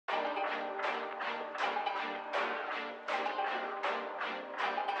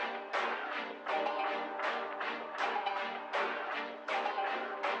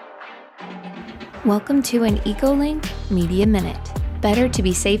Welcome to an Ecolink Media Minute. Better to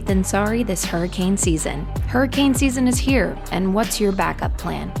be safe than sorry this hurricane season. Hurricane season is here, and what's your backup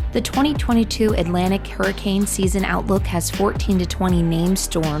plan? The 2022 Atlantic Hurricane Season Outlook has 14 to 20 named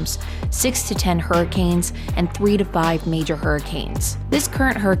storms, 6 to 10 hurricanes, and 3 to 5 major hurricanes. This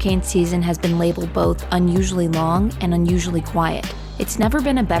current hurricane season has been labeled both unusually long and unusually quiet. It's never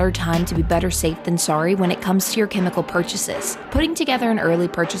been a better time to be better safe than sorry when it comes to your chemical purchases. Putting together an early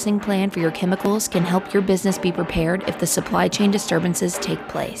purchasing plan for your chemicals can help your business be prepared if the supply chain disturbances take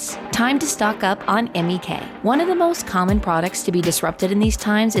place. Time to stock up on MEK. One of the most common products to be disrupted in these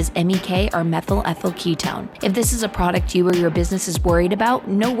times is MEK, or methyl ethyl ketone. If this is a product you or your business is worried about,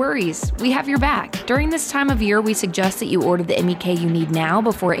 no worries, we have your back. During this time of year, we suggest that you order the MEK you need now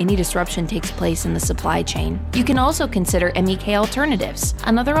before any disruption takes place in the supply chain. You can also consider MEK alternatives.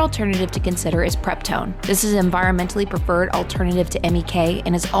 Another alternative to consider is Preptone. This is an environmentally preferred alternative to MEK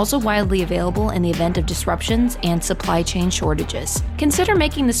and is also widely available in the event of disruptions and supply chain shortages. Consider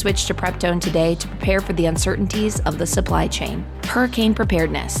making the switch to Preptone today to prepare for the uncertainties of the supply chain. Hurricane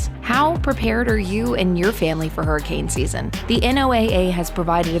preparedness. How prepared are you and your family for hurricane season? The NOAA has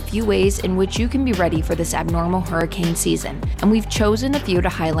provided a few ways in which you can be ready for this abnormal hurricane season, and we've chosen a few to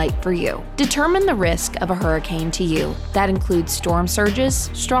highlight for you. Determine the risk of a hurricane to you. That includes storm surges,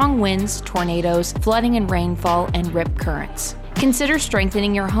 strong winds, tornadoes, flooding and rainfall, and rip currents. Consider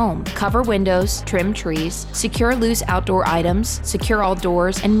strengthening your home. Cover windows, trim trees, secure loose outdoor items, secure all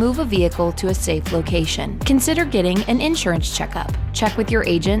doors, and move a vehicle to a safe location. Consider getting an insurance checkup. Check with your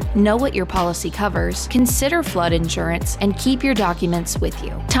agent, know what your policy covers, consider flood insurance, and keep your documents with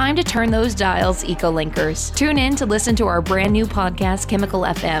you. Time to turn those dials, Ecolinkers. Tune in to listen to our brand new podcast, Chemical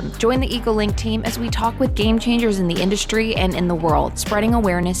FM. Join the Ecolink team as we talk with game changers in the industry and in the world, spreading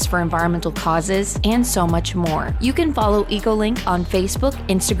awareness for environmental causes and so much more. You can follow Ecolink on Facebook,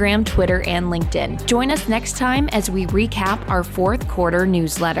 Instagram, Twitter, and LinkedIn. Join us next time as we recap our fourth quarter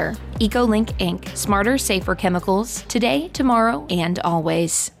newsletter. Ecolink Inc. Smarter, safer chemicals, today, tomorrow, and always.